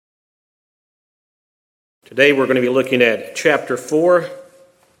Today we're going to be looking at chapter 4.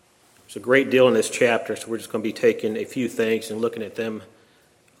 There's a great deal in this chapter, so we're just going to be taking a few things and looking at them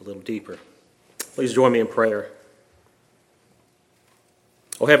a little deeper. Please join me in prayer.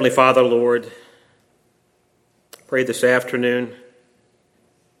 Oh, Heavenly Father, Lord, I pray this afternoon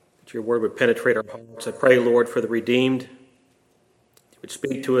that your word would penetrate our hearts. I pray, Lord, for the redeemed. You would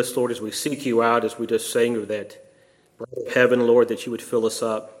speak to us, Lord, as we seek you out, as we just sang of that bread of heaven, Lord, that you would fill us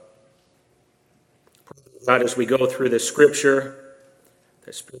up. God, as we go through this scripture,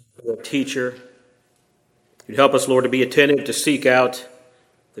 that spiritual teacher, you'd help us, Lord, to be attentive, to seek out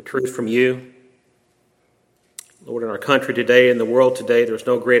the truth from you. Lord, in our country today, in the world today, there's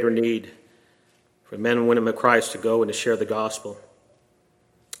no greater need for men and women of Christ to go and to share the gospel.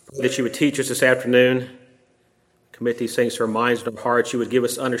 Pray that you would teach us this afternoon, commit these things to our minds and our hearts. You would give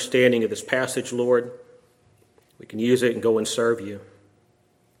us understanding of this passage, Lord. We can use it and go and serve you.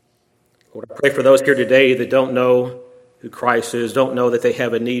 Lord, I pray for those here today that don't know who Christ is, don't know that they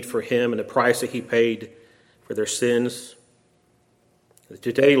have a need for him and the price that he paid for their sins.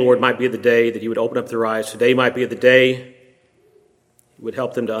 Today, Lord, might be the day that you would open up their eyes. Today might be the day you would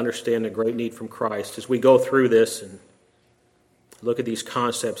help them to understand the great need from Christ. As we go through this and look at these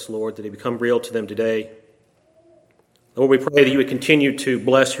concepts, Lord, that they become real to them today. Lord, we pray that you would continue to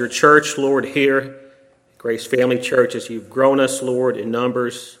bless your church, Lord, here, Grace Family Church, as you've grown us, Lord, in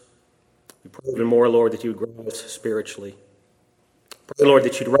numbers. We pray even more, Lord, that you would grow us spiritually. Pray, Lord,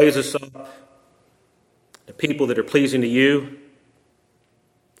 that you'd raise us up, the people that are pleasing to you.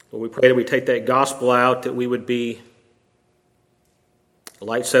 Lord, we pray that we take that gospel out, that we would be a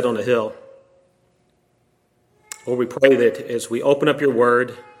light set on a hill. Lord, we pray that as we open up your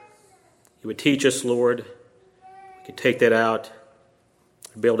word, you would teach us, Lord. We could take that out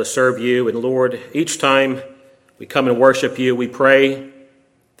and be able to serve you. And Lord, each time we come and worship you, we pray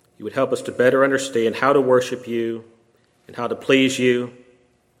you would help us to better understand how to worship you and how to please you.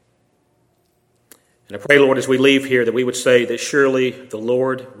 And I pray, Lord, as we leave here, that we would say that surely the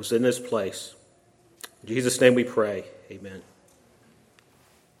Lord was in this place. In Jesus' name we pray. Amen.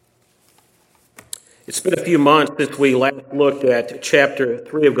 It's been a few months since we last looked at chapter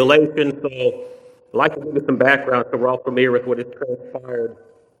 3 of Galatians, so I'd like to give you some background so we're all familiar with what has transpired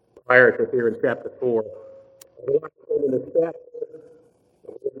prior to here in chapter 4. I'd like to say in this chapter,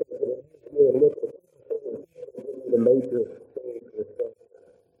 the major things of this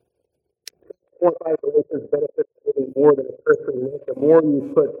Galatians benefits really more than a Christian life. The more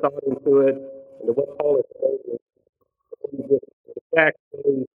you put thought into it, and to what Paul is saying, you just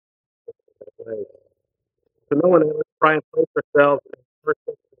exactly way. So no one ever try and place ourselves in a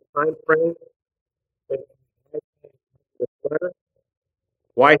personal time frame. This letter,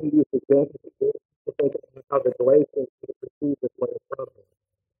 why he used examples to think about how the Galatians could receive this letter from him.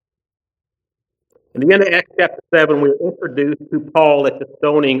 In the end of Acts chapter 7, we are introduced to Paul at the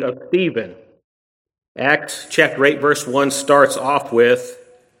stoning of Stephen. Acts chapter 8, verse 1 starts off with,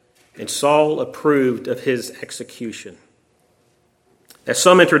 "And Saul approved of his execution." As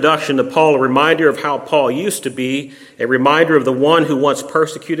some introduction to Paul, a reminder of how Paul used to be, a reminder of the one who once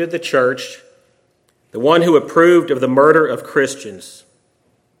persecuted the church, the one who approved of the murder of Christians.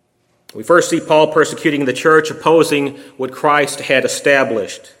 We first see Paul persecuting the church, opposing what Christ had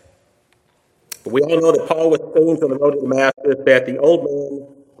established. But we all know that Paul was saying on the road to Damascus that the old man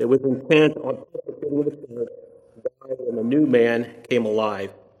that was intent on persecuting the church died and the new man came alive.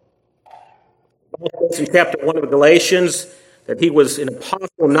 Paul says in chapter 1 of Galatians that he was an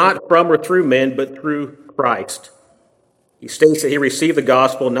apostle not from or through men, but through Christ. He states that he received the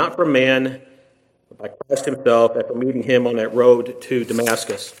gospel not from man, but by Christ himself after meeting him on that road to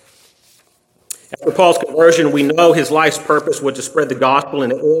Damascus. After Paul's conversion, we know his life's purpose was to spread the gospel,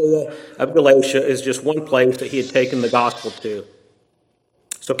 and the area of Galatia is just one place that he had taken the gospel to.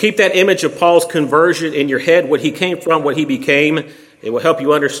 So keep that image of Paul's conversion in your head, what he came from, what he became. It will help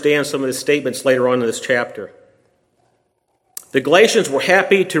you understand some of the statements later on in this chapter. The Galatians were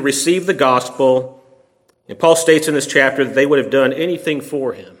happy to receive the gospel, and Paul states in this chapter that they would have done anything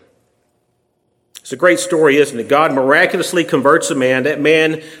for him. It's a great story, isn't it? God miraculously converts a man. That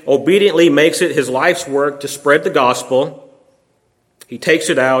man obediently makes it his life's work to spread the gospel. He takes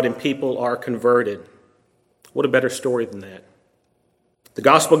it out and people are converted. What a better story than that. The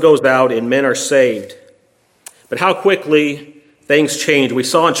gospel goes out and men are saved. But how quickly things change. We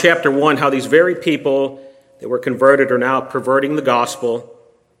saw in chapter 1 how these very people that were converted are now perverting the gospel.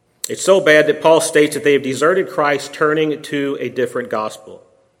 It's so bad that Paul states that they have deserted Christ, turning to a different gospel.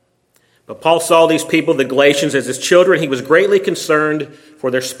 But Paul saw these people, the Galatians, as his children. He was greatly concerned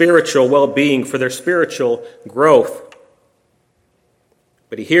for their spiritual well-being, for their spiritual growth.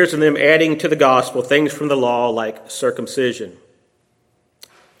 but he hears of them adding to the gospel things from the law like circumcision.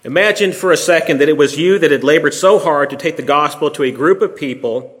 Imagine for a second that it was you that had labored so hard to take the gospel to a group of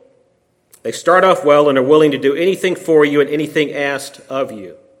people. They start off well and are willing to do anything for you and anything asked of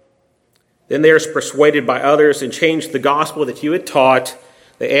you. Then they are persuaded by others and change the gospel that you had taught.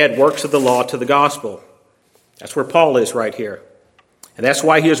 They add works of the law to the gospel. That's where Paul is right here. And that's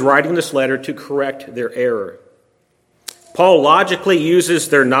why he is writing this letter, to correct their error. Paul logically uses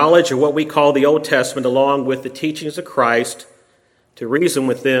their knowledge of what we call the Old Testament along with the teachings of Christ to reason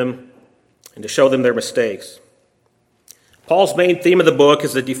with them and to show them their mistakes. Paul's main theme of the book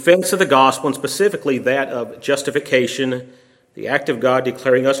is the defense of the gospel, and specifically that of justification, the act of God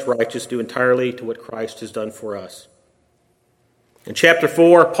declaring us righteous due entirely to what Christ has done for us. In chapter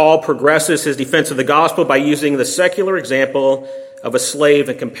 4, Paul progresses his defense of the gospel by using the secular example of a slave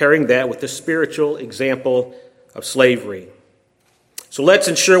and comparing that with the spiritual example of slavery. So let's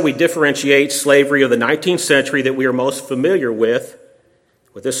ensure we differentiate slavery of the 19th century that we are most familiar with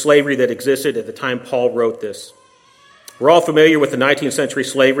this slavery that existed at the time Paul wrote this. We're all familiar with the 19th century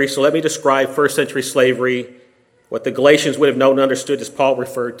slavery, so let me describe first century slavery, what the Galatians would have known and understood as Paul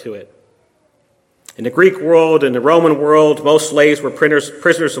referred to it. In the Greek world and the Roman world, most slaves were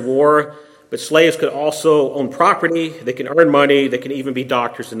prisoners of war, but slaves could also own property, they can earn money, they can even be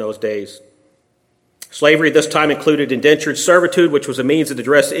doctors in those days. Slavery at this time included indentured servitude, which was a means to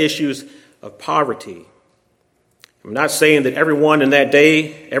address issues of poverty. I'm not saying that everyone in that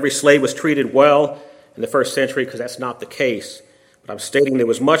day, every slave was treated well in the first century, because that's not the case. But I'm stating that it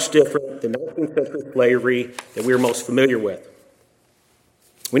was much different than 19th century slavery that we are most familiar with.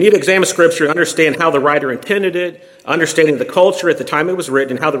 We need to examine Scripture and understand how the writer intended it, understanding the culture at the time it was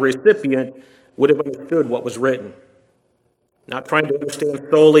written, and how the recipient would have understood what was written. Not trying to understand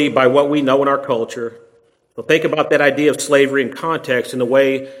solely by what we know in our culture. So think about that idea of slavery in context in the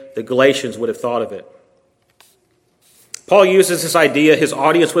way the Galatians would have thought of it. Paul uses this idea his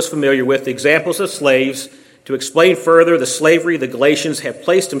audience was familiar with, examples of slaves, to explain further the slavery the Galatians have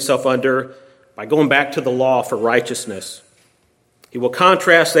placed himself under by going back to the law for righteousness. He will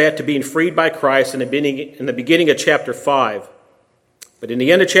contrast that to being freed by Christ in the beginning of chapter 5. But in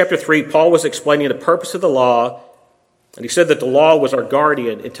the end of chapter 3, Paul was explaining the purpose of the law, and he said that the law was our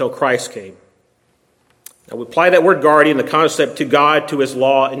guardian until Christ came. Now we apply that word guardian, the concept, to God, to his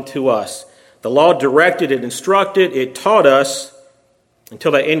law, and to us. The law directed, it instructed, it taught us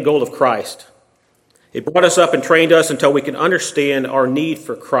until the end goal of Christ. It brought us up and trained us until we can understand our need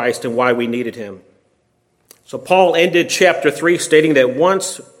for Christ and why we needed him. So Paul ended chapter 3 stating that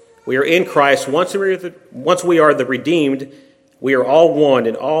once we are in Christ, once we are the redeemed, we are all one,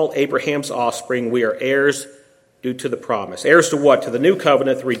 and all Abraham's offspring, we are heirs due to the promise. Heirs to what? To the new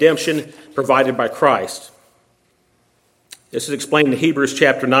covenant, the redemption provided by Christ. This is explained in Hebrews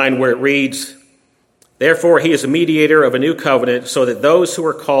chapter 9, where it reads, "Therefore he is a mediator of a new covenant, so that those who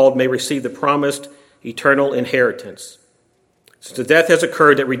are called may receive the promised eternal inheritance, since the death has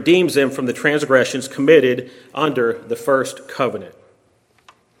occurred that redeems them from the transgressions committed under the first covenant."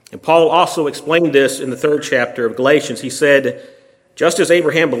 And Paul also explained this in the 3rd chapter of Galatians. He said, "Just as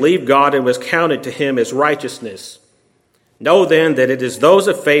Abraham believed God and was counted to him as righteousness, know then that it is those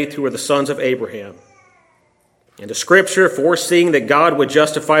of faith who are the sons of Abraham. And the Scripture, foreseeing that God would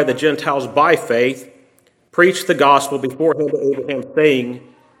justify the Gentiles by faith, preached the gospel beforehand to Abraham, saying,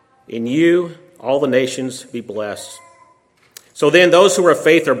 'In you all the nations be blessed.' So then those who are of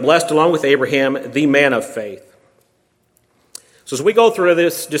faith are blessed along with Abraham, the man of faith." So as we go through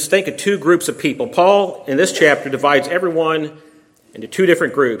this, just think of two groups of people. Paul, in this chapter, divides everyone into two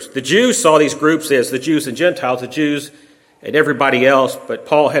different groups. The Jews saw these groups as the Jews and Gentiles, the Jews and everybody else, but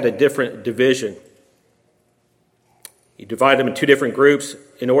Paul had a different division. He divided them in two different groups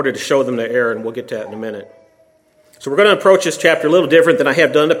in order to show them their error, and we'll get to that in a minute. So we're going to approach this chapter a little different than I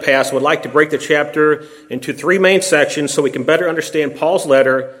have done in the past. I would like to break the chapter into three main sections so we can better understand Paul's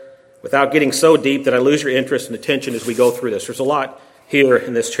letter without getting so deep that I lose your interest and attention as we go through this. There's a lot here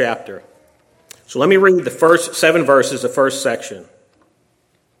in this chapter. So let me read the first 7 verses of the first section.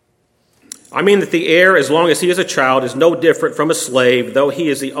 "I mean that the heir, as long as he is a child, is no different from a slave, though he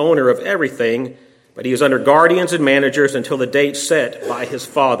is the owner of everything, but he is under guardians and managers until the date set by his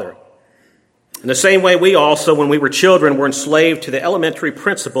father. In the same way, we also, when we were children, were enslaved to the elementary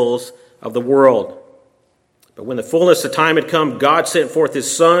principles of the world. But when the fullness of time had come, God sent forth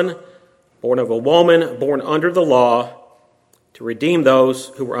his Son, born of a woman, born under the law, to redeem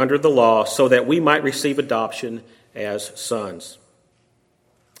those who were under the law, so that we might receive adoption as sons.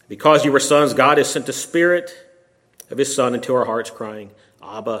 Because you were sons, God has sent the Spirit of his Son into our hearts, crying,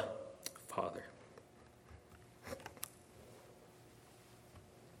 'Abba, Father.'"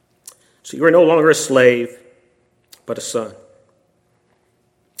 So you are no longer a slave, but a son.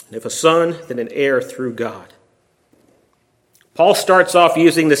 And if a son, then an heir through God. Paul starts off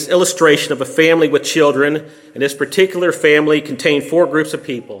using this illustration of a family with children, and this particular family contained four groups of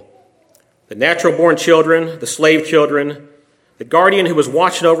people: the natural-born children, the slave children, the guardian who was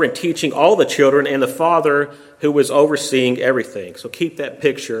watching over and teaching all the children, and the father who was overseeing everything. So keep that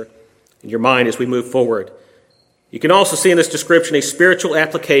picture in your mind as we move forward. You can also see in this description a spiritual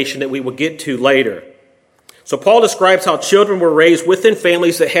application that we will get to later. So Paul describes how children were raised within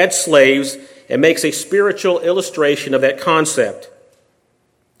families that had slaves and makes a spiritual illustration of that concept.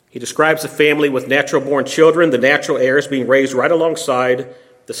 He describes a family with natural-born children, the natural heirs, being raised right alongside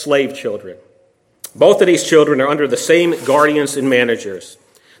the slave children. Both of these children are under the same guardians and managers.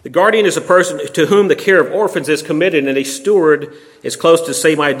 The guardian is a person to whom the care of orphans is committed, and a steward is close to the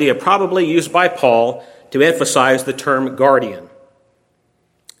same idea, probably used by Paul to emphasize the term guardian.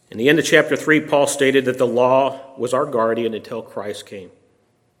 In the end of chapter 3, Paul stated that the law was our guardian until Christ came.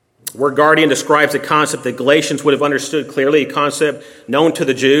 The word guardian describes a concept that Galatians would have understood clearly, a concept known to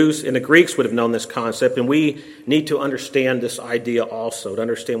the Jews, and the Greeks would have known this concept, and we need to understand this idea also, to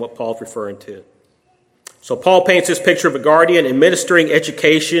understand what Paul's referring to. So Paul paints this picture of a guardian administering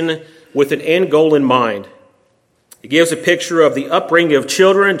education with an end goal in mind. He gives a picture of the upbringing of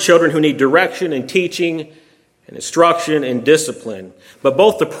children who need direction and teaching and instruction and discipline. But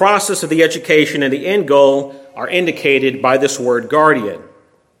both the process of the education and the end goal are indicated by this word guardian.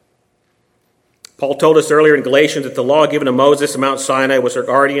 Paul told us earlier in Galatians that the law given to Moses on Mount Sinai was our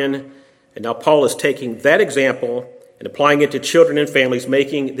guardian, and now Paul is taking that example and applying it to children and families,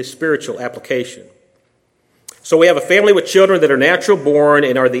 making the spiritual application. So we have a family with children that are natural born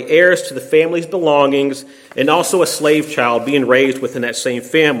and are the heirs to the family's belongings, and also a slave child being raised within that same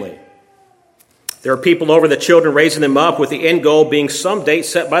family. There are people over the children, raising them up with the end goal being some date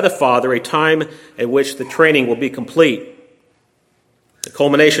set by the father, a time at which the training will be complete. The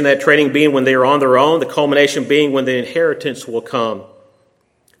culmination of that training being when they are on their own, the culmination being when the inheritance will come.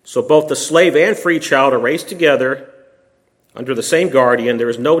 So both the slave and free child are raised together under the same guardian. There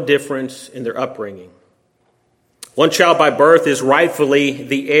is no difference in their upbringing. One child by birth is rightfully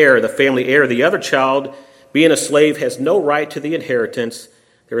the heir, the family heir. The other child, being a slave, has no right to the inheritance.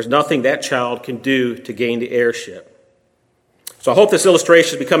 There is nothing that child can do to gain the heirship. So I hope this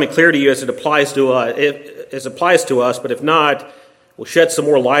illustration is becoming clear to you as it applies to us, but if not, we'll shed some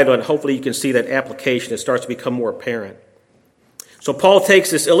more light on it. Hopefully you can see that application. It starts to become more apparent. So Paul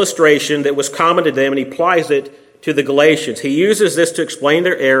takes this illustration that was common to them and he applies it to the Galatians. He uses this to explain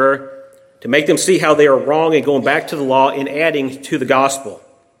their error, to make them see how they are wrong and going back to the law and adding to the gospel.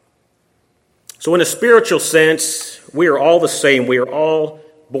 So in a spiritual sense, we are all the same. We are all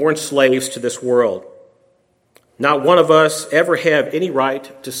born slaves to this world. Not one of us ever have any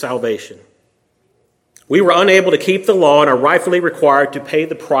right to salvation. We were unable to keep the law and are rightfully required to pay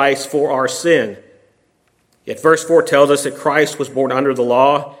the price for our sin. Yet verse 4 tells us that Christ was born under the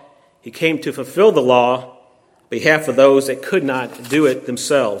law. He came to fulfill the law on behalf of those that could not do it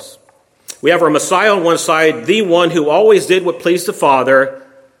themselves. We have our Messiah on one side, the one who always did what pleased the Father,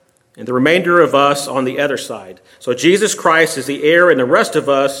 and the remainder of us on the other side. So Jesus Christ is the heir, and the rest of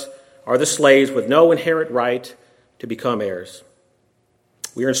us are the slaves with no inherent right to become heirs.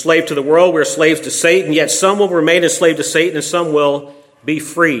 We are enslaved to the world, we are slaves to Satan, yet some will remain enslaved to Satan and some will be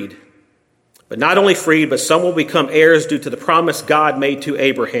freed. But not only freed, but some will become heirs due to the promise God made to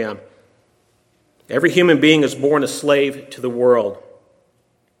Abraham. Every human being is born a slave to the world.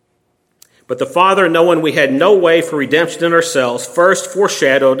 But the Father, knowing we had no way for redemption in ourselves, first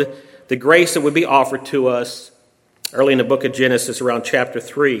foreshadowed the grace that would be offered to us early in the book of Genesis around chapter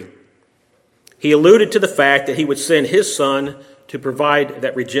 3. He alluded to the fact that he would send his Son to provide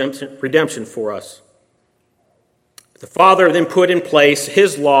that redemption for us. The Father then put in place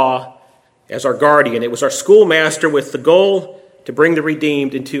his law as our guardian. It was our schoolmaster with the goal to bring the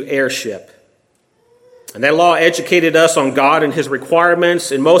redeemed into heirship. And that law educated us on God and his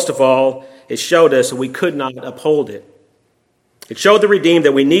requirements, and most of all, it showed us that we could not uphold it. It showed the redeemed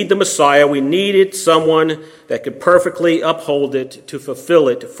that we need the Messiah. We needed someone that could perfectly uphold it to fulfill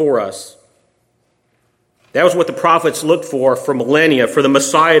it for us. That was what the prophets looked for millennia, for the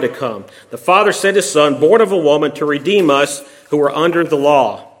Messiah to come. The Father sent his Son, born of a woman, to redeem us who were under the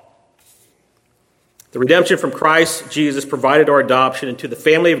law. The redemption from Christ Jesus provided our adoption into the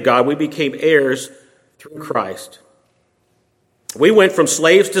family of God. We became heirs through Christ. We went from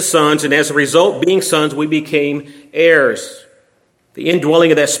slaves to sons, and as a result, being sons, we became heirs. The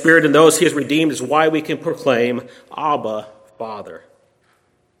indwelling of that Spirit in those he has redeemed is why we can proclaim, Abba, Father.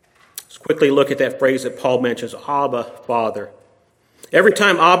 Let's quickly look at that phrase that Paul mentions, Abba, Father. Every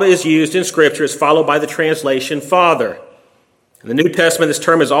time Abba is used in Scripture, it's followed by the translation Father. In the New Testament, this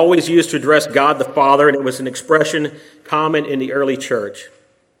term is always used to address God the Father, and it was an expression common in the early church.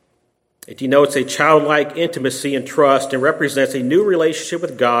 It denotes a childlike intimacy and trust and represents a new relationship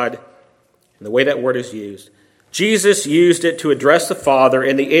with God in the way that word is used. Jesus used it to address the Father,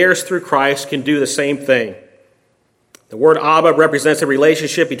 and the heirs through Christ can do the same thing. The word Abba represents a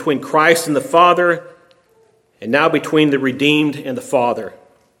relationship between Christ and the Father, and now between the redeemed and the Father.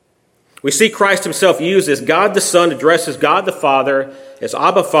 We see Christ himself used as God the Son addresses God the Father as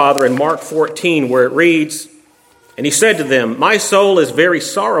Abba Father in Mark 14, where it reads, "And he said to them, 'My soul is very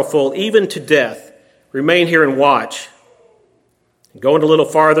sorrowful, even to death. Remain here and watch.' And going a little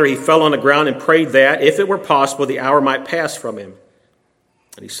farther, he fell on the ground and prayed that, if it were possible, the hour might pass from him.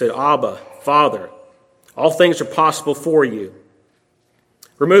 And he said, 'Abba, Father, all things are possible for you.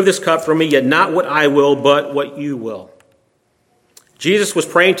 Remove this cup from me, yet not what I will, but what you will.'" Jesus was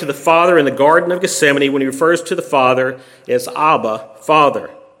praying to the Father in the Garden of Gethsemane when he refers to the Father as Abba,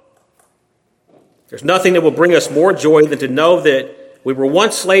 Father. There's nothing that will bring us more joy than to know that we were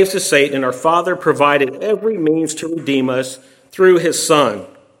once slaves to Satan and our Father provided every means to redeem us through his Son.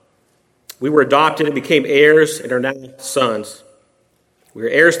 We were adopted and became heirs and are now sons. We are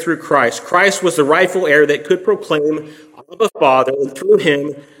heirs through Christ. Christ was the rightful heir that could proclaim Abba Father, and through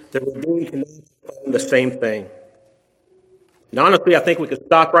him the redeemed can proclaim the same thing. And honestly, I think we could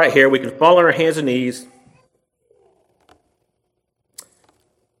stop right here. We can fall on our hands and knees.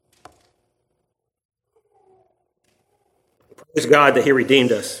 Praise God that he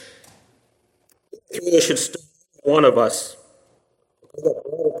redeemed us. It should stop one of us.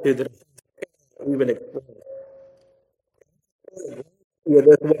 Gratitude that I even express. We were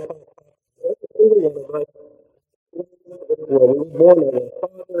born of a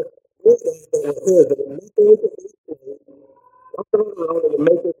Father with us that was his, that would make us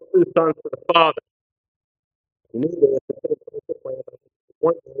make us true sons to the Father. He knew that the plan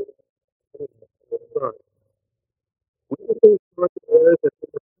one day the Son. We became sons of heirs that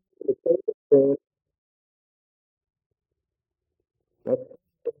the same thing. That's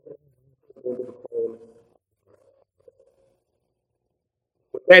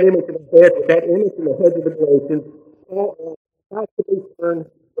with that image in the head, with that image in the head of the Galatians, Paul has to be turned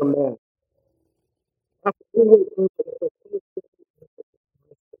from that.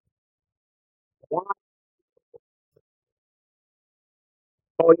 Why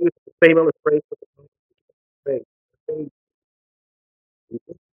Paul used the same illustration with the faith. You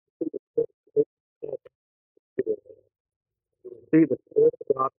see the Spirit of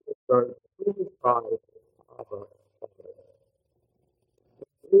God, the Son, truly cries, Abba, Father.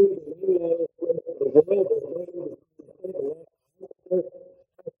 The world is waiting to the law.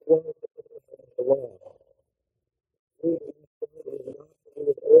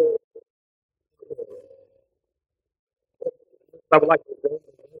 I would like to say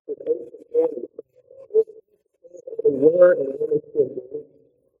they were and really should be.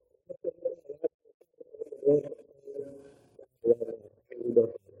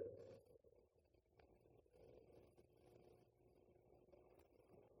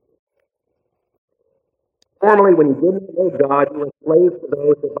 Formerly, when you didn't know God, you were slaves to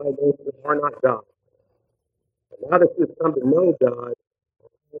those that by nature are not God. But now that you've come to know God,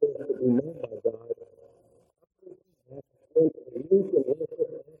 to be known by God, the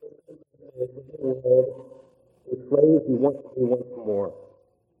slaves you want to be once more.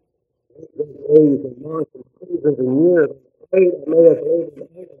 Days and months and seasons and years, I may have lived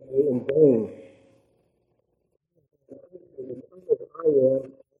in vain. I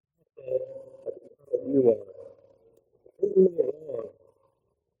am, as you are. Leave me alone.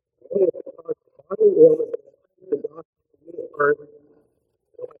 May it cause body illness the gospel to you first.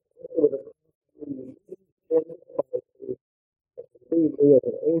 With a leave me as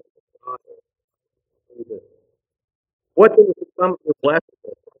an angel of God. What did it become of your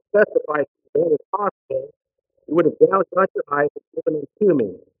blessedness? Specify to you that is possible. You would have gouged out your eyes and given them to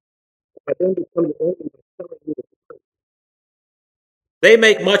me. I then become the enemy by telling you the truth. They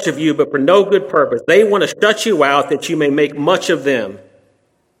make much of you, but for no good purpose. They want to shut you out that you may make much of them.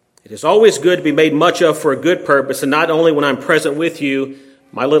 It is always good to be made much of for a good purpose, and not only when I'm present with you,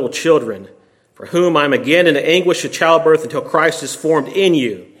 my little children, for whom I'm again in the anguish of childbirth until Christ is formed in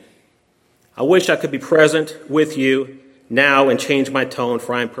you. I wish I could be present with you now and change my tone,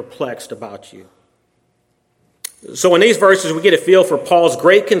 for I am perplexed about you. So in these verses, we get a feel for Paul's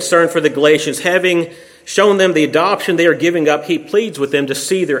great concern for the Galatians. Having shown them the adoption they are giving up, he pleads with them to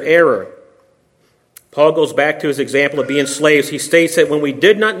see their error. Paul goes back to his example of being slaves. He states that when we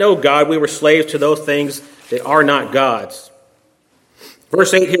did not know God, we were slaves to those things that are not God's.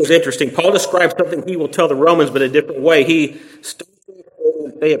 Verse 8 here is interesting. Paul describes something he will tell the Romans, but a different way. He starts with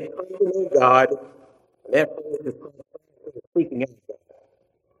saying they have come to know God, and that phrase is called speaking out of God.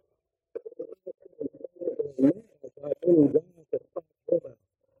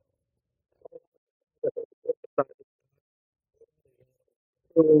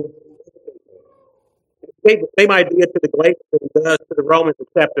 Gave the same idea to the Galatians that he does to the Romans in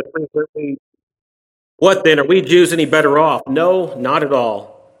chapter 3:13. What then? Are we Jews any better off? No, not at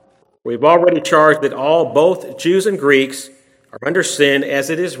all. We've already charged that all, both Jews and Greeks, are under sin,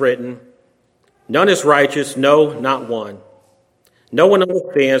 as it is written, none is righteous, no, not one. No one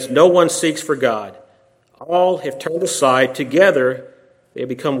understands, no one seeks for God. All have turned aside, together they have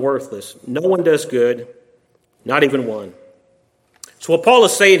become worthless. No one does good, not even one. So what Paul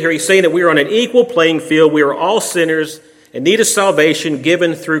is saying here, he's saying that we are on an equal playing field. We are all sinners in need of salvation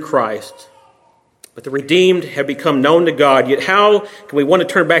given through Christ. But the redeemed have become known to God. Yet how can we want to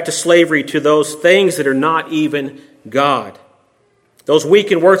turn back to slavery to those things that are not even God? Those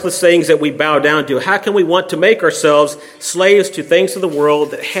weak and worthless things that we bow down to. How can we want to make ourselves slaves to things of the world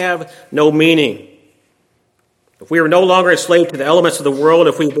that have no meaning? If we are no longer enslaved to the elements of the world,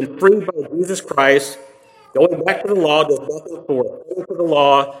 if we've been freed by Jesus Christ, going back to the law does nothing for us. Going to the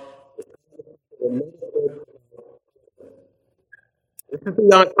law, this is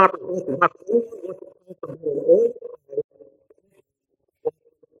beyond comprehension. How can anyone want to come from being old?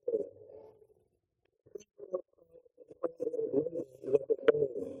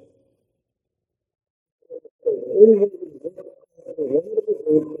 Anyone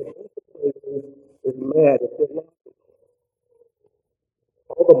is mad.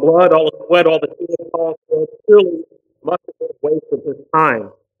 All the blood, all the sweat, all the tears Paul said surely must have been a waste of his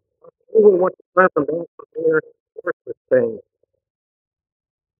time. Anyone wants to learn from that for their worthless things.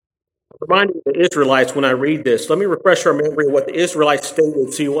 I'm reminded of the Israelites when I read this. Let me refresh our memory of what the Israelites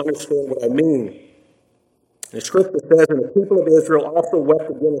stated so you understand what I mean. The scripture says, and the people of Israel also wept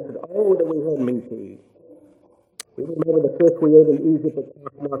again and said, oh, that we had meat to eat. We remember the fish we ate in Egypt that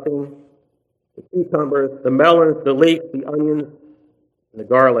cost nothing, the cucumbers, the melons, the leeks, the onions, and the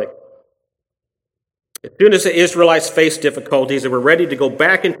garlic. As soon as the Israelites faced difficulties, they were ready to go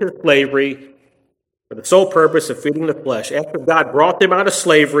back into slavery for the sole purpose of feeding the flesh. After God brought them out of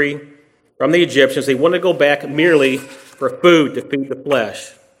slavery from the Egyptians, they wanted to go back merely for food to feed the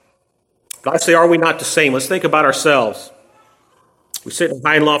flesh. But I say, are we not the same? Let's think about ourselves. We sit in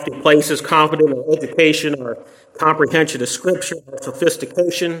high and lofty places, confident in our education, our comprehension of Scripture, our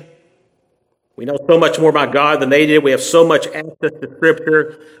sophistication. We know so much more about God than they did. We have so much access to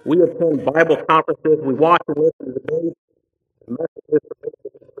Scripture. We attend Bible conferences. We watch and listen to debates and messages from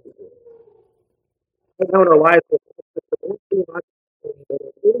I know in our lives that at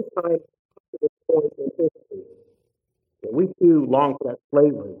any time to this point in history, that we too long for that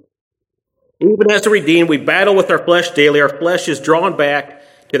slavery. Even as the redeemed, we battle with our flesh daily. Our flesh is drawn back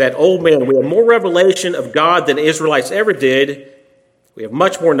to that old man. We have more revelation of God than the Israelites ever did. We have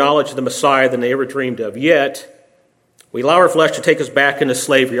much more knowledge of the Messiah than they ever dreamed of. Yet, we allow our flesh to take us back into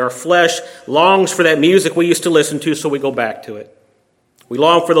slavery. Our flesh longs for that music we used to listen to, so we go back to it. We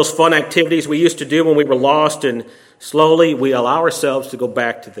long for those fun activities we used to do when we were lost, and slowly we allow ourselves to go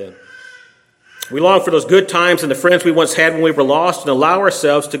back to them. We long for those good times and the friends we once had when we were lost and allow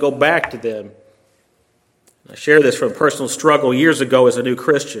ourselves to go back to them. I share this from personal struggle years ago as a new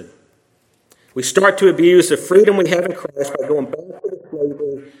Christian. We start to abuse the freedom we have in Christ by going back to the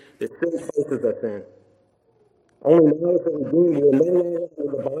slavery that sin places us in. Only now as a redeemed, we are no longer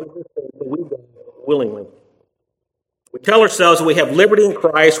under the bondage of sin, so we go willingly. We tell ourselves that we have liberty in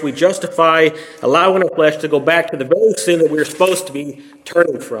Christ. We justify allowing our flesh to go back to the very sin that we're supposed to be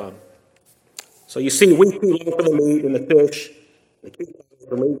turning from. So you see, we too long for the meat and the fish, the cucumbers,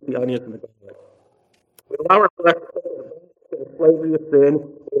 the leeks, the onions, and the garlic. We allow our flesh to take us back to the slavery of sin.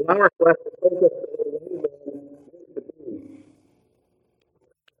 We allow our flesh to take us to the way man used to be.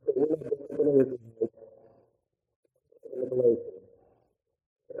 So we're not going to Israelites in the Galatians.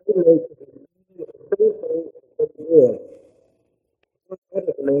 The nature is the same thing that they did. Not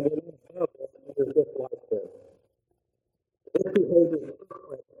better than they were, not above them, they're just like them. This behavior is just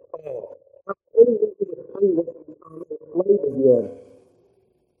like Paul. How can anyone be free when they become a slave again?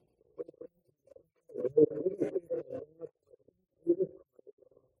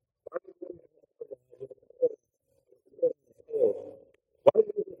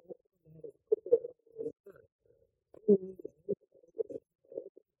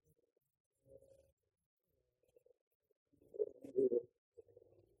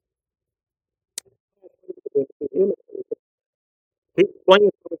 He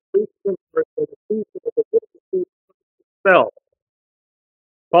explains to the Christian person that the thief is the self.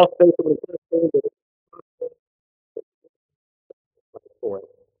 Paul states that when he first came to for it.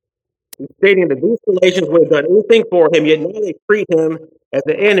 He's stating that these Galatians would have done anything for him, yet now they treat him as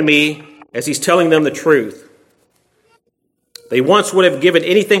the enemy as he's telling them the truth. They once would have given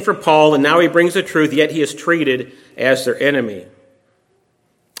anything for Paul, and now he brings the truth, yet he is treated as their enemy.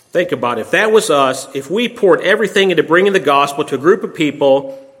 Think about it. If that was us, if we poured everything into bringing the gospel to a group of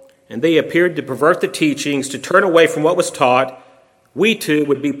people, and they appeared to pervert the teachings, to turn away from what was taught, we too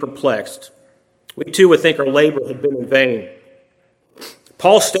would be perplexed. We too would think our labor had been in vain.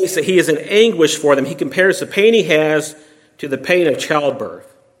 Paul states that he is in anguish for them. He compares the pain he has to the pain of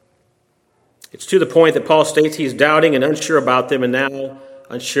childbirth. It's to the point that Paul states he's doubting and unsure about them, and now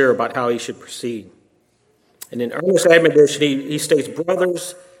unsure about how he should proceed. And in earnest admonition, he states,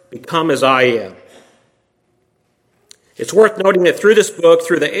 brothers, become as I am. It's worth noting that through this book,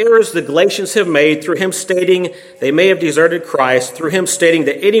 through the errors the Galatians have made, through him stating they may have deserted Christ, through him stating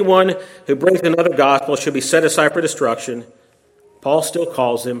that anyone who brings another gospel should be set aside for destruction, Paul still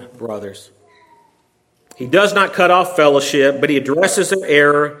calls them brothers. He does not cut off fellowship, but he addresses their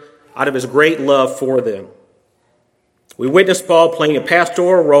error out of his great love for them. We witness Paul playing a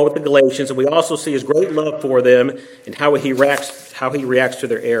pastoral role with the Galatians, and we also see his great love for them and how he reacts to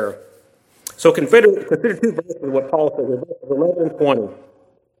their error. So consider two verses of what Paul says, verses 11 and 20.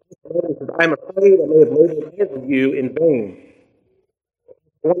 He says, I am afraid I may have labored over you in vain.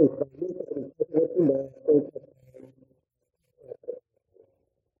 20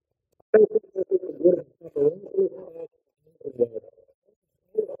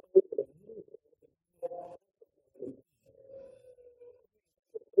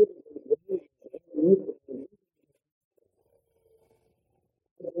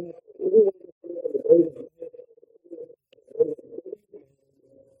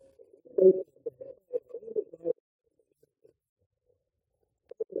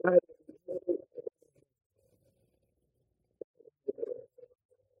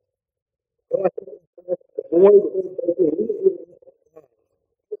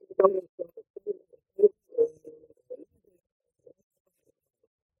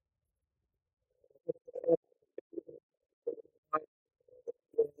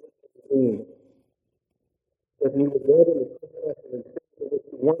 Because he was dead in the trespasses and sins in which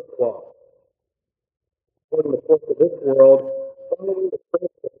he once walked, according to the course of this world, following the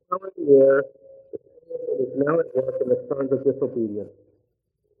prince of the power of the air, the spirit that is now at work in the sons of disobedience,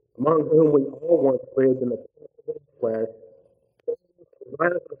 among whom we all once lived in the passions of the flesh,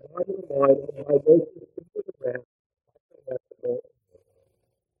 desires of the body and mind, and by nature seeking the wrath,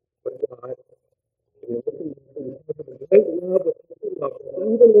 but God, in because of the great love that he loved,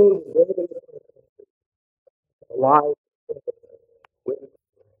 even though he was dead in the alive with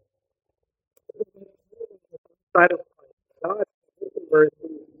side of God, mercy,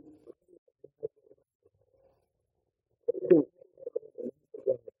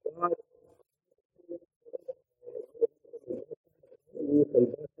 God,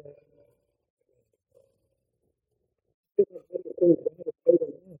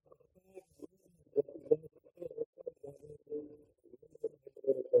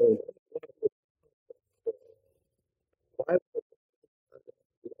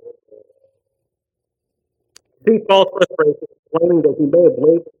 see Paul's frustration, claiming that he may have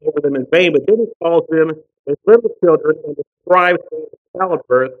labored over them in vain, but then he calls them as little children and describes them as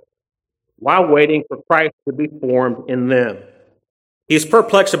childbirth while waiting for Christ to be formed in them. He's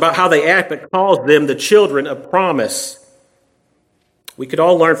perplexed about how they act, but calls them the children of promise. We could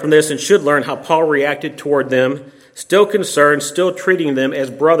all learn from this and should learn how Paul reacted toward them, still concerned, still treating them as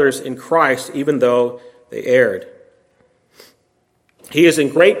brothers in Christ, even though they erred. He is in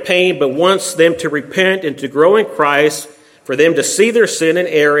great pain, but wants them to repent and to grow in Christ, for them to see their sin and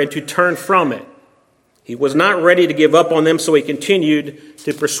error and to turn from it. He was not ready to give up on them, so he continued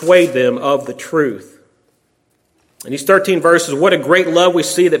to persuade them of the truth. In these 13 verses, what a great love we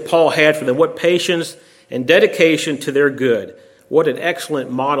see that Paul had for them. What patience and dedication to their good. What an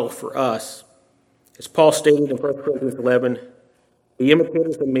excellent model for us. As Paul stated in 1 Corinthians 11, be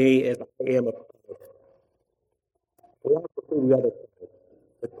imitators of me as I am of Christ. We also see the other side.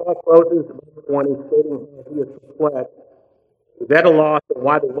 As Paul closes verse 20, stating how he is perplexed, is at a loss and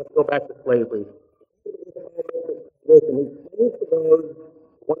why they want to go back to slavery. Listen, he explains to those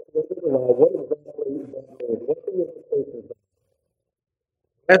once they get the law what exactly that means, what the implications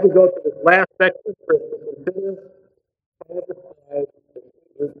are. As we go through this last section of Scripture, consider Paul describes the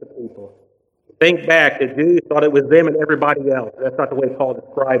groups of people. Think back, the Jews thought it was them and everybody else. That's not the way Paul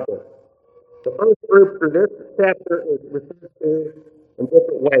described it. The first group through this chapter is referred to in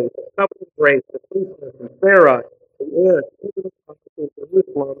different ways. The covenant grace, the free person, Sarah, the heirs, in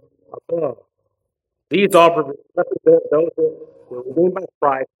Jerusalem above. These all represent those that were redeemed by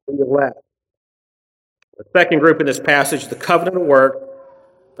Christ and the elect. The second group in this passage, the covenant of work,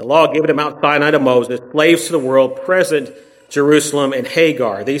 the law given at Mount Sinai to Moses, slaves to the world, present Jerusalem, and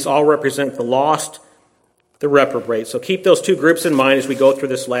Hagar. These all represent the lost, the reprobate. So keep those two groups in mind as we go through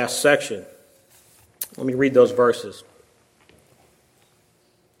this last section. Let me read those verses.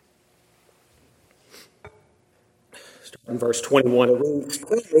 In verse 21, it reads,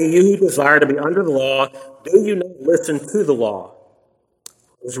 "You who desire to be under the law, do you not listen to the law?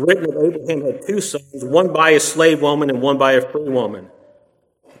 It was written that Abraham had two sons, one by a slave woman and one by a free woman.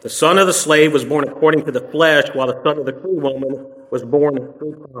 The son of the slave was born according to the flesh, while the son of the free woman was born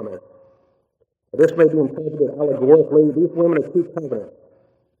through promise. This may be interpreted allegorically. These women are two covenants.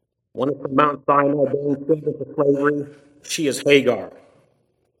 One is from Mount Sinai, being children to slavery. She is Hagar.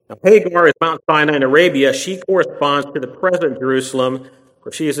 Now, Hagar is Mount Sinai in Arabia. She corresponds to the present Jerusalem,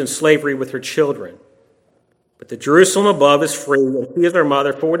 where she is in slavery with her children. But the Jerusalem above is free, and she is her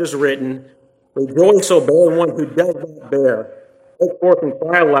mother, for it is written, Rejoice, O barren one who does not bear. Take forth and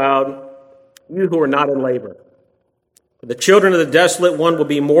cry aloud, you who are not in labor. For the children of the desolate one will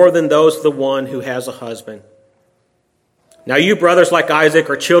be more than those of the one who has a husband. Now you, brothers, like Isaac,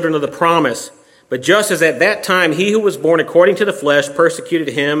 are children of the promise. But just as at that time he who was born according to the flesh persecuted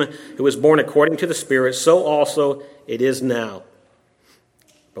him who was born according to the Spirit, so also it is now.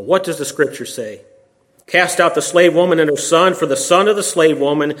 But what does the Scripture say? Cast out the slave woman and her son, for the son of the slave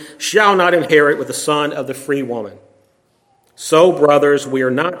woman shall not inherit with the son of the free woman. So, brothers, we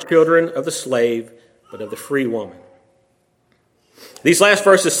are not children of the slave, but of the free woman." These last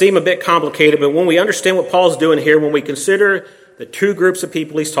verses seem a bit complicated, but when we understand what Paul's doing here, when we consider the two groups of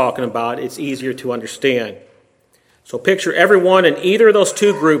people he's talking about, it's easier to understand. So picture everyone in either of those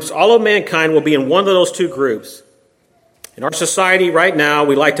two groups. All of mankind will be in one of those two groups. In our society right now,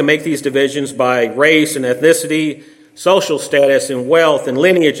 we like to make these divisions by race and ethnicity, social status and wealth and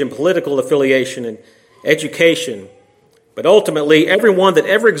lineage and political affiliation and education. But ultimately, everyone that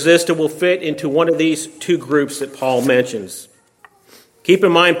ever existed will fit into one of these two groups that Paul mentions. Keep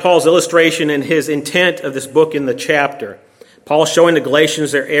in mind Paul's illustration and his intent of this book in the chapter. Paul's showing the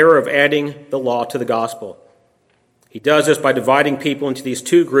Galatians their error of adding the law to the gospel. He does this by dividing people into these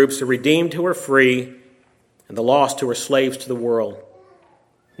two groups, the redeemed who are free and the lost who are slaves to the world.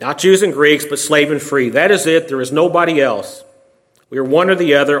 Not Jews and Greeks, but slave and free. That is it. There is nobody else. We are one or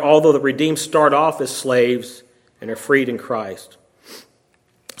the other, although the redeemed start off as slaves and are freed in Christ.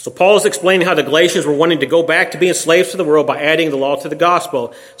 So Paul is explaining how the Galatians were wanting to go back to being slaves to the world by adding the law to the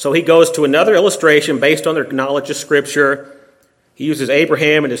gospel. So he goes to another illustration based on their knowledge of Scripture. He uses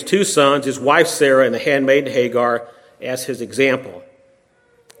Abraham and his two sons, his wife Sarah, and the handmaiden Hagar as his example.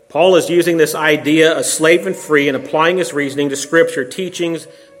 Paul is using this idea of slave and free and applying his reasoning to Scripture, teachings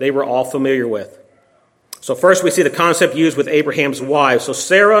they were all familiar with. So first we see the concept used with Abraham's wives. So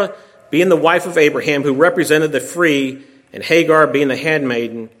Sarah being the wife of Abraham, who represented the free, and Hagar, being the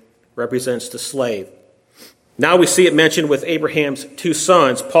handmaiden, represents the slave. Now we see it mentioned with Abraham's two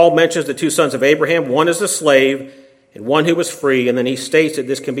sons. Paul mentions the two sons of Abraham. One is a slave and one who was free, and then he states that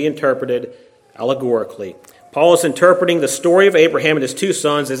this can be interpreted allegorically. Paul is interpreting the story of Abraham and his two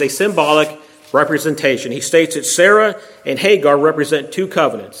sons as a symbolic representation. He states that Sarah and Hagar represent two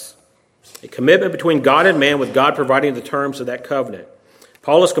covenants, a commitment between God and man, with God providing the terms of that covenant.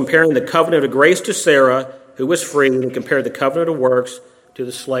 Paul is comparing the covenant of grace to Sarah, who was free, and compared the covenant of works to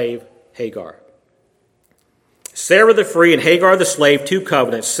the slave Hagar. Sarah the free and Hagar the slave, two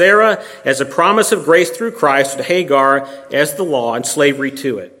covenants. Sarah as a promise of grace through Christ, and Hagar as the law and slavery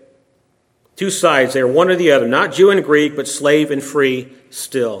to it. Two sides, they are one or the other, not Jew and Greek, but slave and free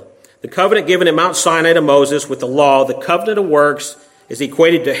still. The covenant given at Mount Sinai to Moses with the law, the covenant of works, is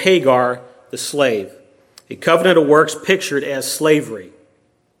equated to Hagar the slave. A covenant of works pictured as slavery.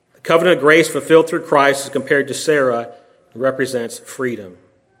 The covenant of grace fulfilled through Christ is compared to Sarah, who represents freedom.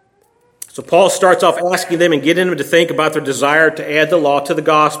 So Paul starts off asking them and getting them to think about their desire to add the law to the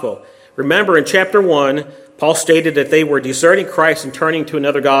gospel. Remember, in chapter 1, Paul stated that they were deserting Christ and turning to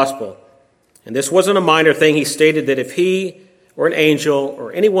another gospel. And this wasn't a minor thing. He stated that if he or an angel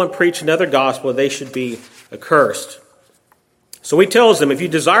or anyone preached another gospel, they should be accursed. So he tells them, if you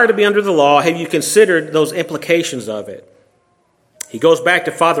desire to be under the law, have you considered those implications of it? He goes back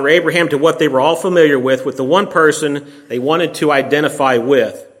to Father Abraham, to what they were all familiar with the one person they wanted to identify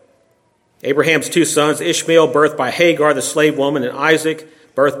with. Abraham's two sons, Ishmael, birthed by Hagar, the slave woman, and Isaac,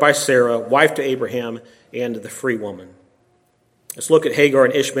 birthed by Sarah, wife to Abraham, and the free woman. Let's look at Hagar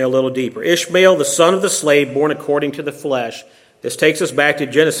and Ishmael a little deeper. Ishmael, the son of the slave, born according to the flesh. This takes us back to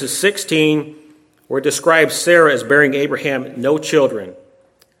Genesis 16, where it describes Sarah as bearing Abraham no children.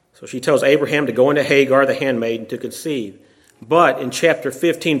 So she tells Abraham to go into Hagar, the handmaiden, to conceive. But in chapter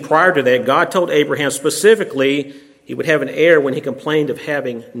 15, prior to that, God told Abraham specifically he would have an heir when he complained of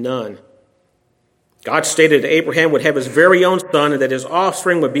having none. God stated that Abraham would have his very own son and that his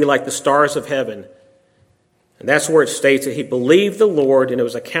offspring would be like the stars of heaven. And that's where it states that he believed the Lord and it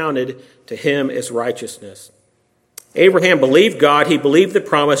was accounted to him as righteousness. Abraham believed God, he believed the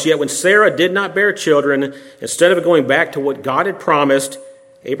promise, yet when Sarah did not bear children, instead of going back to what God had promised,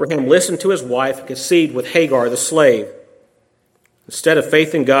 Abraham listened to his wife and conceived with Hagar, the slave. Instead of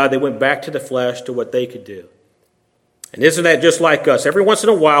faith in God, they went back to the flesh, to what they could do. And isn't that just like us? Every once in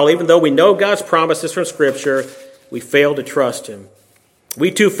a while, even though we know God's promises from Scripture, we fail to trust him. We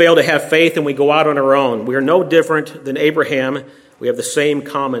too fail to have faith and we go out on our own. We are no different than Abraham. We have the same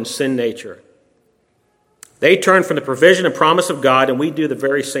common sin nature. They turn from the provision and promise of God, and we do the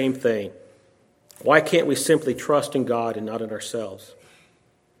very same thing. Why can't we simply trust in God and not in ourselves?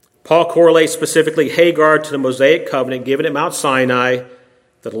 Paul correlates specifically Hagar to the Mosaic covenant given at Mount Sinai,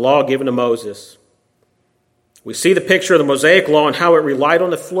 to the law given to Moses. We see the picture of the Mosaic law and how it relied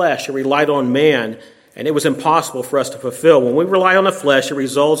on the flesh, it relied on man, and it was impossible for us to fulfill. When we rely on the flesh, it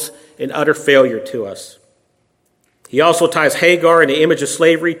results in utter failure to us. He also ties Hagar and the image of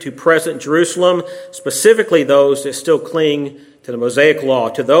slavery to present Jerusalem, specifically those that still cling to the Mosaic law,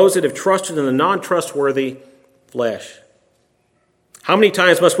 to those that have trusted in the non-trustworthy flesh. How many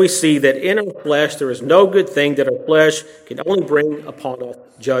times must we see that in our flesh there is no good thing, that our flesh can only bring upon us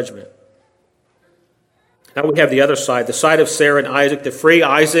judgment? Now we have the other side, the side of Sarah and Isaac, the free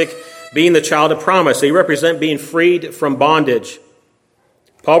Isaac being the child of promise. They represent being freed from bondage.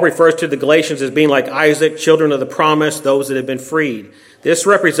 Paul refers to the Galatians as being like Isaac, children of the promise, those that have been freed. This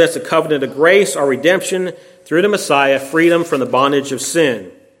represents the covenant of grace, our redemption through the Messiah, freedom from the bondage of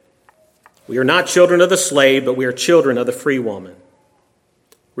sin. We are not children of the slave, but we are children of the free woman.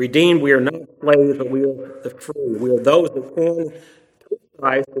 Redeemed, we are not slaves, but we are the free. We are those that can through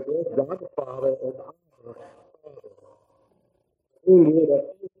Christ against God the Father and our Father. We are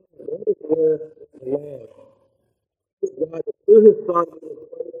the Lord. God, through his Son, we are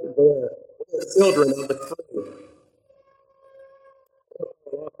placed there. We are children of the free.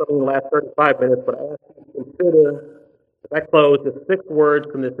 I lost something in the last 35 minutes, but I ask you to consider, as I close, the 6 words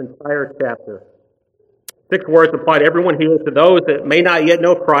from this entire chapter. 6 words apply to everyone here, to those that may not yet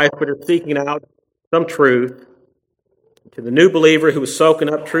know Christ but are seeking out some truth, to the new believer who is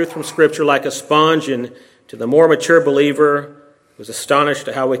soaking up truth from Scripture like a sponge, and to the more mature believer who is astonished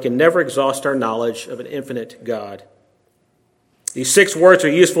at how we can never exhaust our knowledge of an infinite God. These 6 words are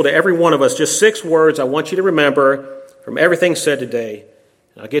useful to every one of us. Just 6 words I want you to remember from everything said today.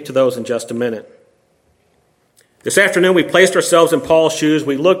 And I'll get to those in just a minute. This afternoon, we placed ourselves in Paul's shoes.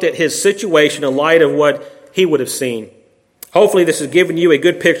 We looked at his situation in light of what he would have seen. Hopefully, this has given you a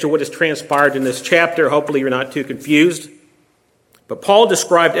good picture of what has transpired in this chapter. Hopefully, you're not too confused. But Paul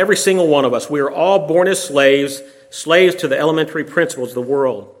described every single one of us. We are all born as slaves, slaves to the elementary principles of the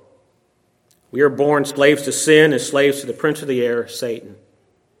world. We are born slaves to sin and slaves to the prince of the air, Satan.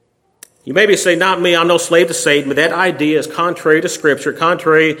 You maybe say, not me, I'm no slave to Satan, but that idea is contrary to Scripture,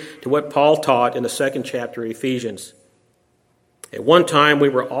 contrary to what Paul taught in the 2nd chapter of Ephesians. At one time, we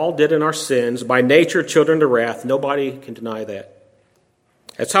were all dead in our sins, by nature children to wrath. Nobody can deny that.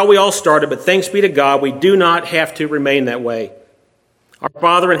 That's how we all started, but thanks be to God, we do not have to remain that way. Our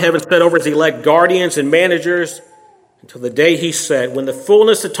Father in heaven set over his elect guardians and managers until the day he said, when the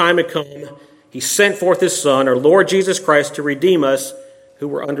fullness of time had come, he sent forth his Son, our Lord Jesus Christ, to redeem us who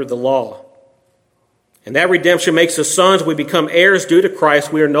were under the law. And that redemption makes us sons. We become heirs due to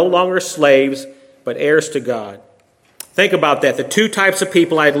Christ. We are no longer slaves, but heirs to God. Think about that. The 2 types of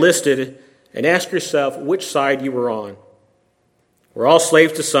people I had listed, and ask yourself which side you were on. We're all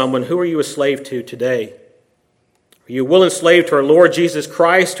slaves to someone. Who are you a slave to today? Are you a willing slave to our Lord Jesus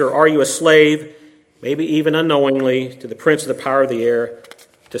Christ, or are you a slave, maybe even unknowingly, to the prince of the power of the air,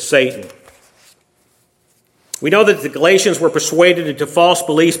 to Satan? We know that the Galatians were persuaded into false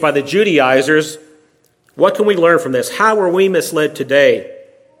beliefs by the Judaizers. What can we learn from this? How are we misled today?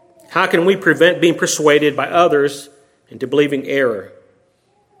 How can we prevent being persuaded by others into believing error?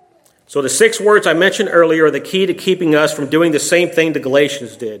 So the 6 words I mentioned earlier are the key to keeping us from doing the same thing the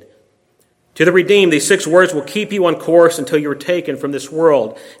Galatians did. To the redeemed, these 6 words will keep you on course until you are taken from this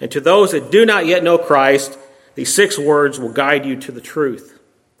world. And to those that do not yet know Christ, these 6 words will guide you to the truth.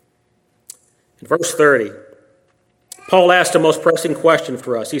 In verse 30, Paul asked a most pressing question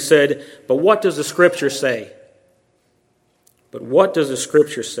for us. He said, but what does the Scripture say? But what does the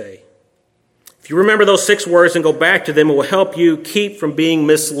Scripture say? If you remember those 6 words and go back to them, it will help you keep from being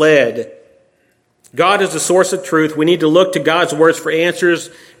misled. God is the source of truth. We need to look to God's words for answers.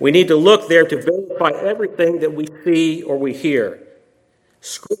 We need to look there to verify everything that we see or we hear.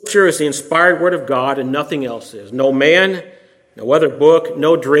 Scripture is the inspired word of God and nothing else is. No man, no other book,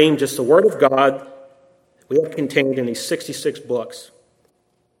 no dream, just the word of God we have contained in these 66 books.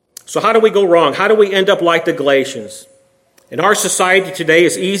 So how do we go wrong? How do we end up like the Galatians? In our society today,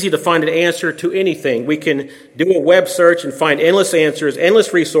 it's easy to find an answer to anything. We can do a web search and find endless answers,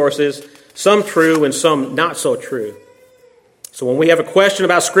 endless resources, some true and some not so true. So when we have a question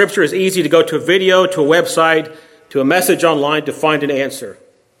about Scripture, it's easy to go to a video, to a website, to a message online to find an answer.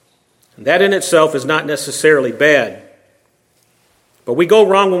 And that in itself is not necessarily bad. But we go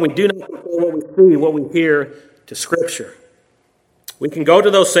wrong when we do not compare what we see, what we hear to Scripture. We can go to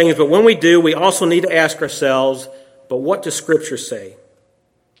those things, but when we do, we also need to ask ourselves, but what does Scripture say?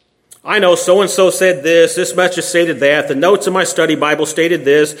 I know so-and-so said this message stated that, the notes in my study Bible stated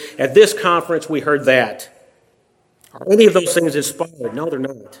this, at this conference we heard that. Are any of those things inspired? No, they're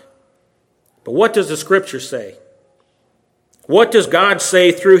not. But what does the Scripture say? What does God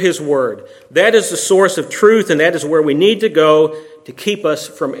say through His Word? That is the source of truth, and that is where we need to go to keep us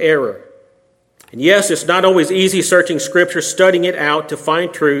from error. And yes, it's not always easy searching Scripture, studying it out to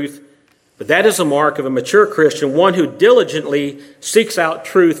find truth, but that is a mark of a mature Christian, one who diligently seeks out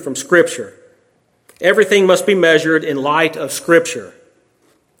truth from Scripture. Everything must be measured in light of Scripture.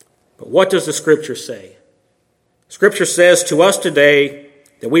 But what does the Scripture say? Scripture says to us today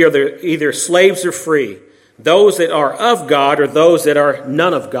that we are either slaves or free, those that are of God or those that are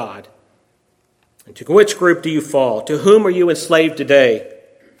none of God. And to which group do you fall? To whom are you enslaved today?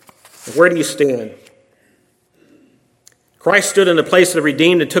 And where do you stand? Christ stood in the place of the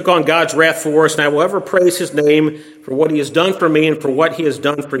redeemed and took on God's wrath for us, and I will ever praise His name for what He has done for me and for what He has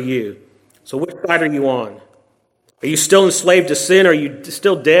done for you. So which side are you on? Are you still enslaved to sin? Are you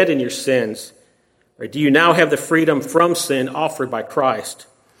still dead in your sins? Or do you now have the freedom from sin offered by Christ?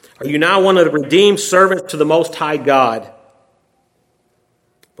 Are you now one of the redeemed servants to the Most High God?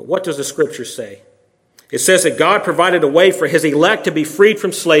 But what does the Scripture say? It says that God provided a way for His elect to be freed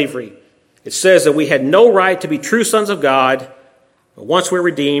from slavery. It says that we had no right to be true sons of God, but once we're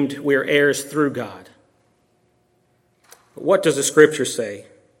redeemed, we are heirs through God. But what does the Scripture say?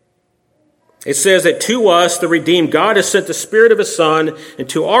 It says that to us, the redeemed, God has sent the Spirit of His Son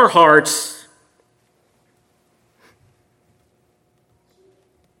into our hearts,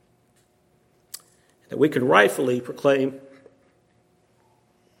 that we can rightfully proclaim,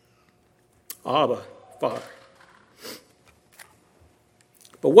 Abba, Father.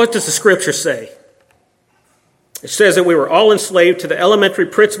 But what does the Scripture say? It says that we were all enslaved to the elementary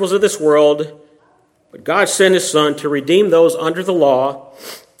principles of this world, but God sent His Son to redeem those under the law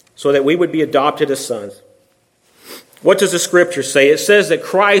so that we would be adopted as sons. What does the Scripture say? It says that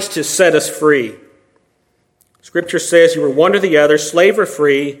Christ has set us free. Scripture says you were one or the other, slave or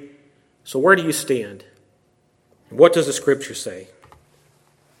free, so where do you stand? What does the Scripture say?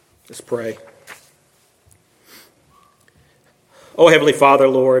 Let's pray. Oh, Heavenly Father,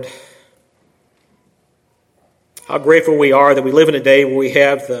 Lord, how grateful we are that we live in a day where we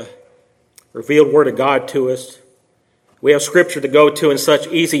have the revealed Word of God to us. We have Scripture to go to in such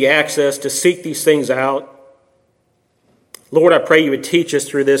easy access to seek these things out. Lord, I pray you would teach us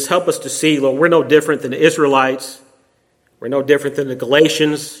through this. Help us to see, Lord, we're no different than the Israelites. We're no different than the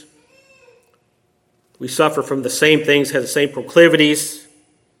Galatians. We suffer from the same things, have the same proclivities,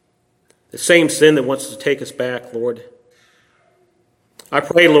 the same sin that wants to take us back, Lord. I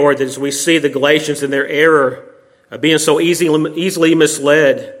pray, Lord, that as we see the Galatians in their error of being so easily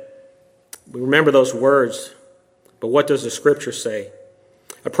misled, we remember those words. But what does the Scripture say?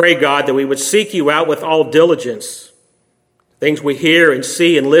 I pray, God, that we would seek you out with all diligence. Things we hear and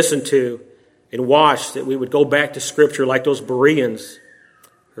see and listen to and watch, that we would go back to Scripture like those Bereans,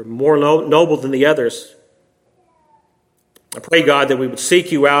 who are more noble than the others. I pray, God, that we would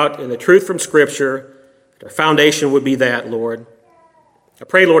seek you out in the truth from Scripture. Our foundation would be that, Lord. I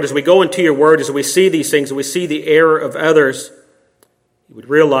pray, Lord, as we go into your word, as we see these things, as we see the error of others, you would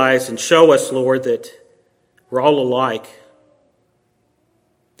realize and show us, Lord, that we're all alike.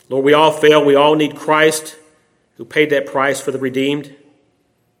 Lord, we all fail. We all need Christ who paid that price for the redeemed.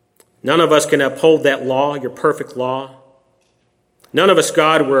 None of us can uphold that law, your perfect law. None of us,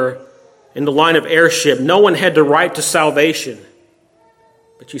 God, were in the line of heirship. No one had the right to salvation.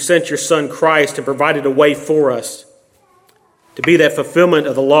 But you sent your Son Christ and provided a way for us to be that fulfillment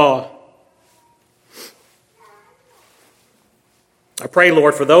of the law. I pray,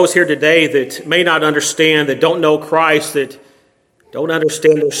 Lord, for those here today that may not understand, that don't know Christ, that don't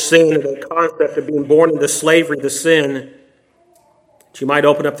understand their sin or the concept of being born into slavery to sin. that you might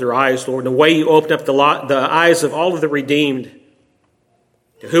open up their eyes, Lord, in the way you opened up the eyes of all of the redeemed,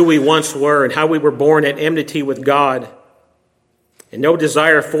 to who we once were and how we were born at enmity with God, and no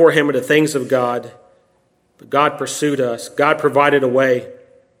desire for him or the things of God. But God pursued us. God provided a way.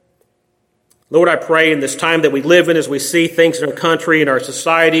 Lord, I pray in this time that we live in, as we see things in our country and our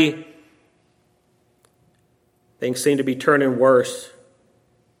society, things seem to be turning worse.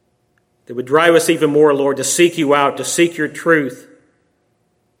 That would drive us even more, Lord, to seek you out, to seek your truth,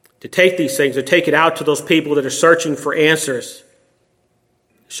 to take these things, to take it out to those people that are searching for answers.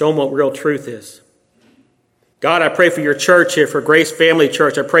 Show them what real truth is. God, I pray for your church here, for Grace Family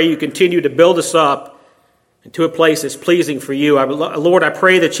Church. I pray you continue to build us up into a place that's pleasing for you. Lord, I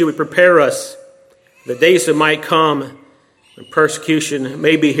pray that you would prepare us for the days that might come when persecution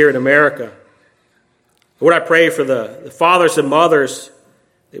may be here in America. Lord, I pray for the fathers and mothers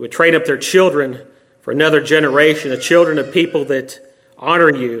that would train up their children for another generation, the children of people that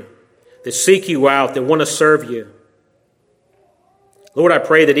honor you, that seek you out, that want to serve you. Lord, I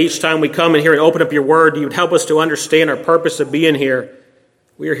pray that each time we come in here and open up your word, you would help us to understand our purpose of being here.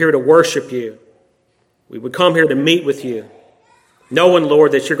 We are here to worship you. We would come here to meet with you, knowing,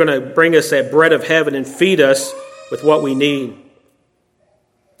 Lord, that you're going to bring us that bread of heaven and feed us with what we need.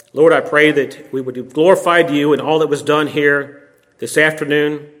 Lord, I pray that we would have glorified you in all that was done here this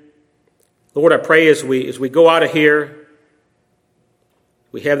afternoon. Lord, I pray as we go out of here,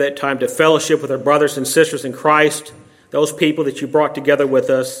 we have that time to fellowship with our brothers and sisters in Christ, those people that you brought together with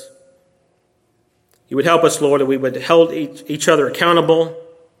us. You would help us, Lord, that we would hold each other accountable.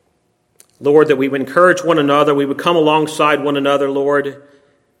 Lord, that we would encourage one another. We would come alongside one another, Lord.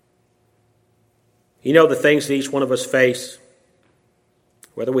 You know the things that each one of us face.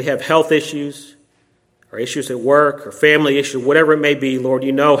 Whether we have health issues, or issues at work, or family issues, whatever it may be, Lord,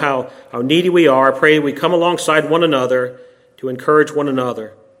 you know how needy we are. I pray we come alongside one another to encourage one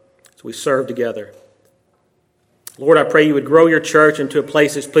another as we serve together. Lord, I pray you would grow your church into a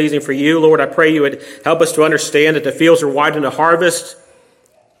place that's pleasing for you. Lord, I pray you would help us to understand that the fields are wide in the harvest.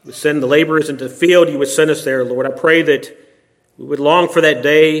 You would send the laborers into the field. You would send us there, Lord. I pray that we would long for that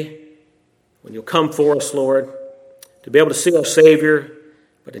day when you'll come for us, Lord, to be able to see our Savior.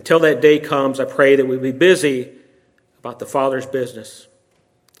 But until that day comes, I pray that we'll be busy about the Father's business.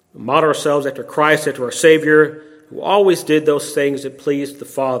 We'll model ourselves after Christ, after our Savior, who always did those things that pleased the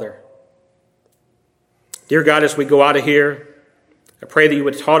Father. Dear God, as we go out of here, I pray that you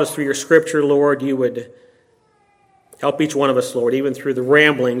would have taught us through your scripture, Lord. You would help each one of us, Lord, even through the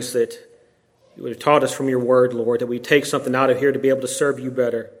ramblings, that you would have taught us from your word, Lord, that we take something out of here to be able to serve you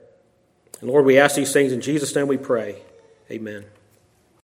better. And Lord, we ask these things in Jesus' name we pray. Amen.